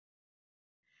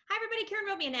everybody, Karen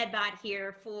Roby and Ed Bott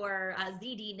here for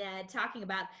ZDNet, talking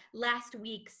about last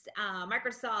week's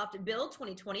Microsoft Build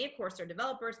 2020, of course, our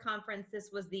developers conference. This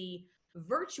was the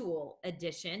virtual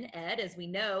edition. Ed, as we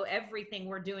know, everything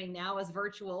we're doing now is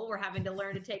virtual. We're having to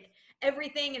learn to take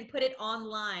everything and put it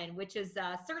online, which has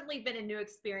certainly been a new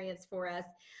experience for us.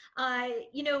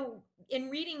 In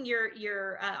reading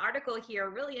your article here,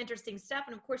 really interesting stuff.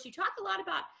 And of course, you talk a lot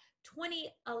about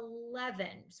 2011.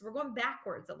 So we're going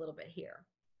backwards a little bit here.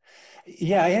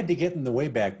 Yeah, I had to get in the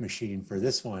Wayback Machine for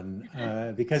this one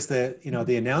because the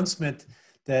announcement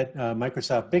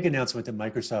that big announcement that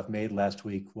Microsoft made last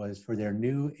week was for their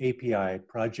new API,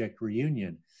 Project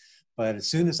Reunion. But as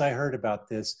soon as I heard about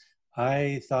this,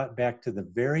 I thought back to the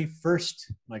very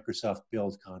first Microsoft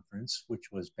Build conference,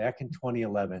 which was back in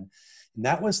 2011. And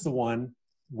that was the one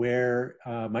where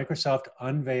Microsoft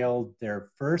unveiled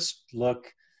their first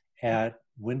look at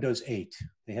Windows 8.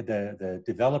 They had the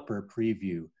developer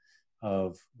preview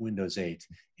of Windows 8.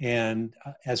 And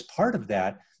as part of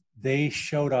that, they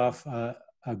showed off a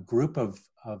group of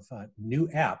new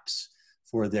apps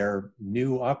for their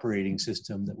new operating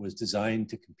system that was designed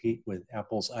to compete with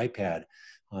Apple's iPad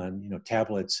on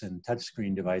tablets and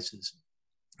touchscreen devices.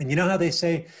 And you know how they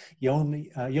say you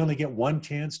only get one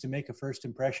chance to make a first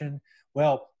impression?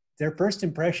 Well, their first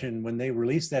impression when they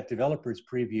released that developers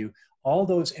preview, all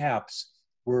those apps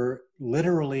were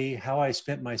literally how I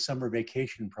spent my summer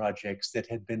vacation projects that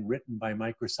had been written by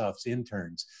Microsoft's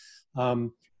interns.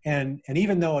 And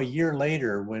even though a year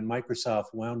later, when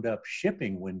Microsoft wound up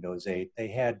shipping Windows 8, they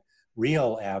had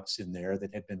real apps in there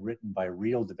that had been written by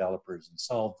real developers and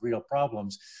solved real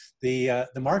problems, the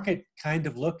market kind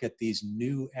of looked at these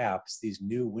new apps, these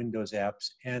new Windows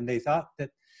apps, and they thought that,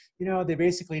 they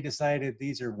basically decided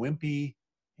these are wimpy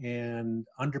and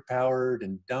underpowered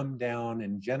and dumbed down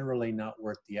and generally not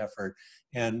worth the effort.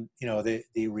 And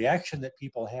the reaction that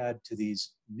people had to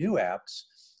these new apps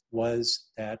was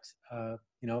that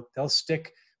they'll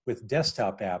stick with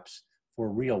desktop apps for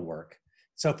real work.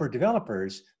 So for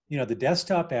developers, the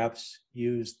desktop apps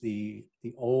use the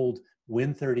old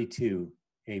Win32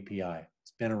 API.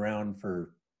 It's been around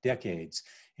for decades,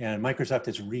 and Microsoft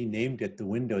has renamed it the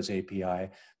Windows API,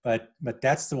 but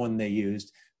that's the one they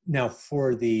used. Now,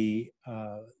 for the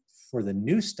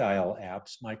new style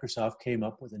apps, Microsoft came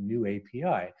up with a new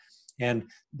API, and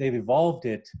they've evolved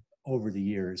it over the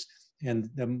years. And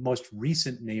the most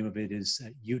recent name of it is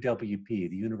UWP,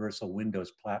 the Universal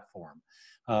Windows Platform.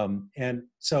 And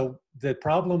so the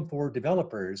problem for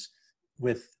developers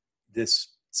with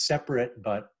this separate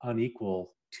but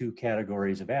unequal two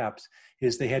categories of apps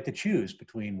is they had to choose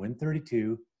between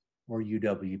Win32 or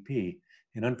UWP.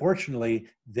 And unfortunately,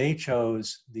 they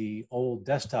chose the old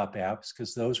desktop apps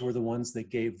because those were the ones that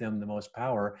gave them the most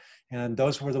power. And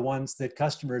those were the ones that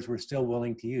customers were still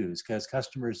willing to use because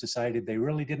customers decided they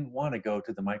really didn't want to go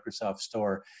to the Microsoft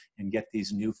Store and get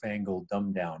these newfangled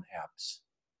dumbed down apps.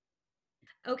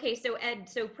 Okay, so Ed,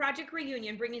 Project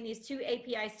Reunion, bringing these two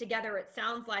APIs together, it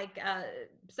sounds like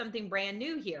something brand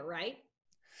new here, right?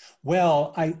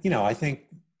 Well, I think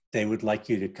they would like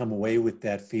you to come away with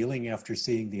that feeling after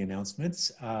seeing the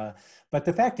announcements. But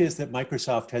the fact is that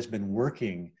Microsoft has been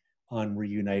working on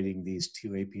reuniting these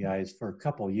two APIs for a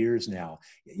couple of years now.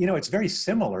 It's very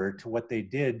similar to what they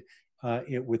did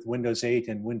with Windows 8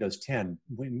 and Windows 10.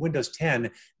 In Windows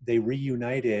 10, they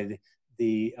reunited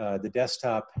the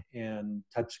desktop and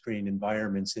touchscreen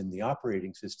environments in the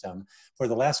operating system. For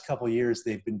the last couple of years,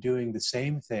 they've been doing the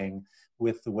same thing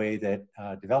with the way that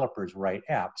developers write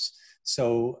apps.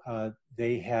 So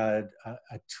they had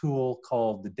a tool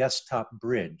called the Desktop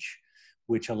Bridge,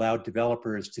 which allowed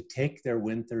developers to take their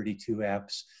Win32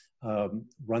 apps,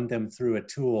 run them through a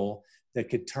tool that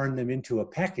could turn them into a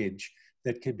package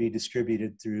that could be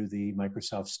distributed through the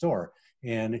Microsoft Store.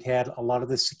 And it had a lot of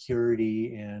the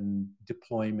security and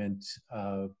deployment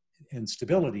and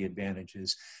stability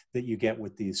advantages that you get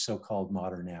with these so-called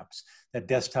modern apps. That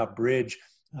Desktop Bridge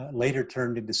later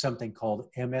turned into something called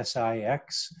MSIX,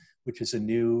 which is a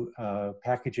new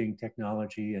packaging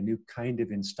technology, a new kind of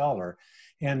installer.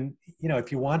 And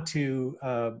if you want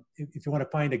to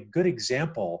find a good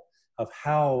example of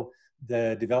how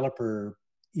the developer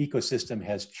ecosystem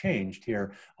has changed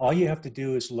here, all you have to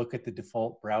do is look at the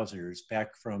default browsers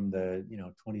back from the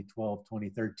 2012,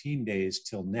 2013 days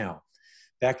till now.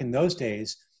 Back in those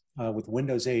days, with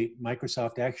Windows 8,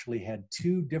 Microsoft actually had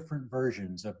two different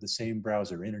versions of the same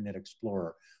browser, Internet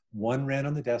Explorer. One ran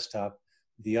on the desktop,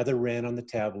 the other ran on the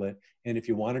tablet, and if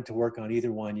you wanted to work on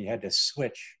either one, you had to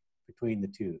switch between the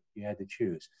two. You had to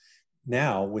choose.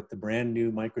 Now, with the brand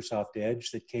new Microsoft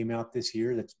Edge that came out this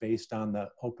year that's based on the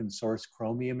open source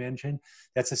Chromium engine,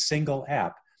 that's a single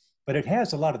app. but it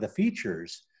has a lot of the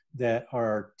features that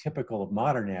are typical of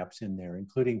modern apps in there,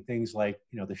 including things like,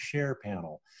 the share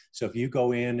panel. So if you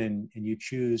go in and you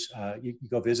choose, you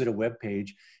go visit a web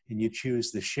page and you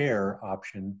choose the share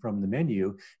option from the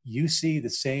menu, you see the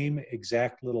same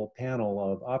exact little panel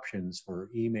of options for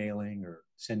emailing or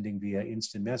sending via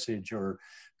instant message or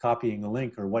copying a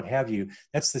link or what have you.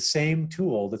 That's the same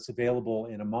tool that's available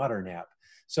in a modern app.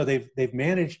 So they've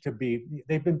managed to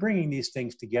they've been bringing these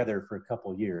things together for a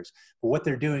couple of years. But what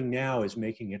they're doing now is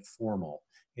making it formal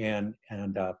and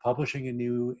publishing a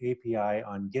new API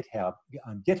on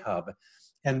GitHub.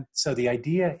 And so the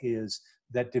idea is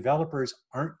that developers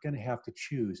aren't going to have to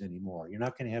choose anymore. You're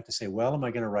not going to have to say, well, am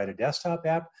I going to write a desktop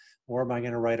app or am I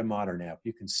going to write a modern app?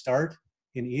 You can start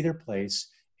in either place,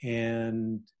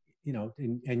 and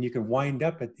and you can wind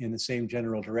up in the same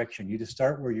general direction. You just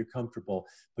start where you're comfortable,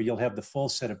 but you'll have the full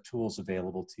set of tools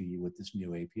available to you with this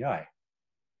new API.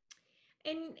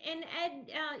 And Ed,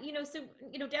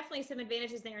 definitely some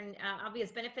advantages there and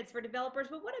obvious benefits for developers.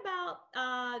 But what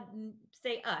about,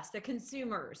 say, us, the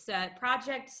consumers?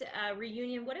 Project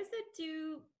Reunion, what does it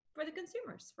do for the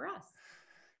consumers, for us?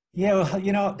 Yeah,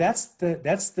 well, that's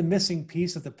the missing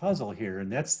piece of the puzzle here,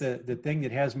 and that's the thing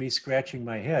that has me scratching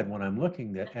my head when I'm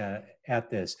looking at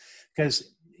this,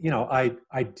 because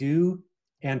I do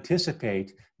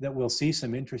anticipate that we'll see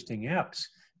some interesting apps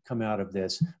come out of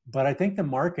this, but I think the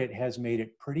market has made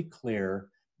it pretty clear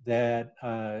that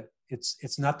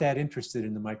it's not that interested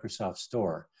in the Microsoft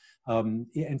Store.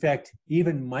 In fact,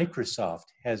 even Microsoft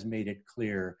has made it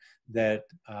clear that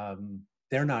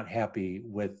they're not happy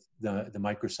with the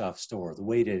Microsoft Store, the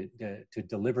way to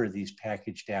deliver these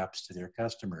packaged apps to their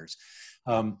customers.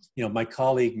 My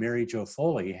colleague Mary Jo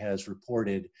Foley has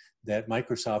reported that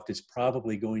Microsoft is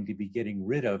probably going to be getting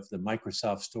rid of the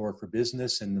Microsoft Store for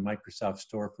Business and the Microsoft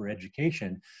Store for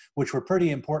Education, which were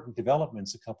pretty important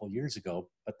developments a couple of years ago,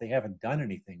 but they haven't done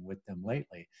anything with them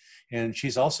lately. And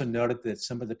she's also noted that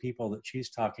some of the people that she's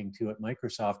talking to at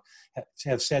Microsoft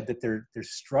have said that they're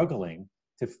struggling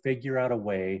to figure out a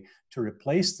way to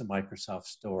replace the Microsoft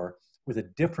Store with a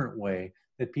different way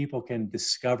that people can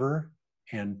discover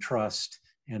and trust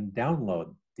and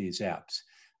download these apps.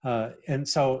 And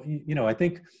so, I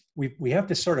think we have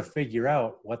to sort of figure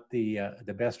out what the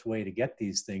best way to get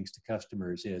these things to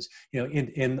customers is.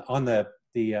 On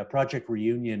the Project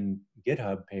Reunion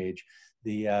GitHub page,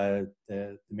 the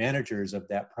managers of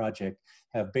that project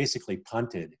have basically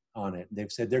punted on it. They've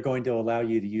said they're going to allow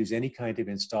you to use any kind of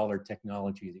installer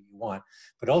technology that you want,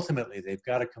 but ultimately they've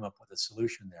got to come up with a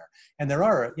solution there. And there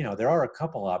are a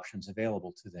couple options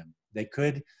available to them. They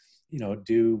could,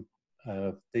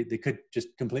 they could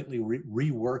just completely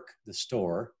rework the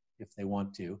store if they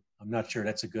want to. I'm not sure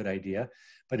that's a good idea,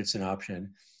 but it's an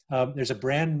option. There's a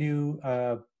brand new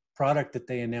product that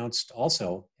they announced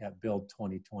also at Build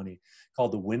 2020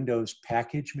 called the Windows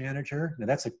Package Manager. Now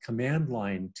that's a command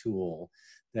line tool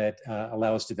that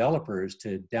allows developers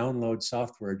to download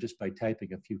software just by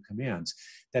typing a few commands.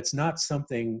 That's not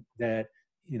something that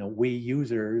we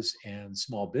users and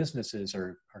small businesses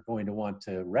are going to want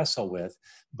to wrestle with,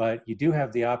 but you do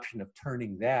have the option of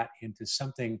turning that into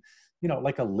something,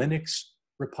 like a Linux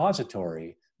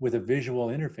repository with a visual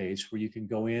interface where you can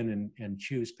go in and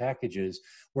choose packages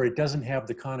where it doesn't have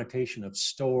the connotation of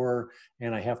store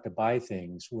and I have to buy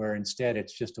things, where instead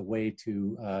it's just a way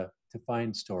to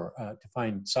find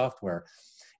software.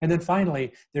 And then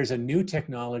finally, there's a new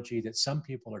technology that some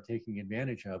people are taking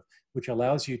advantage of, which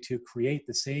allows you to create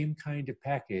the same kind of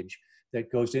package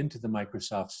that goes into the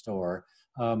Microsoft Store,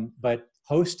 but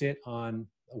host it on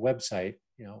a website,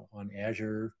 on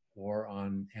Azure or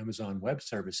on Amazon Web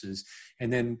Services.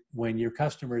 And then when your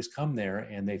customers come there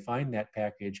and they find that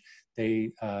package,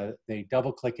 they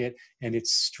double click it and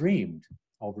it's streamed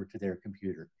over to their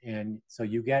computer. And so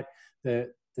you get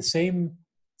the same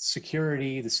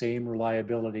security, the same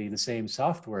reliability, the same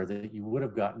software that you would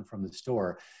have gotten from the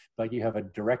store, but you have a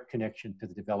direct connection to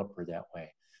the developer that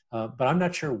way. But I'm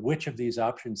not sure which of these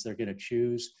options they're going to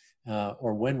choose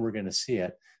or when we're going to see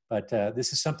it. But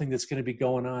this is something that's going to be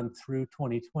going on through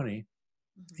 2020.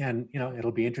 And,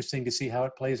 it'll be interesting to see how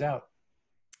it plays out.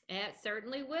 It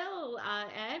certainly will,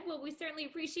 Ed. Well, we certainly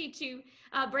appreciate you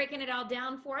breaking it all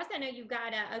down for us. I know you've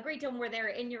got a great deal more there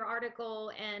in your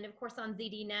article and, of course, on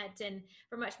ZDNet. And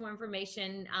for much more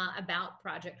information about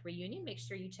Project Reunion, make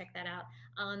sure you check that out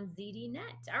on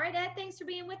ZDNet. All right, Ed, thanks for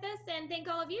being with us. And thank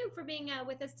all of you for being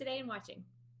with us today and watching.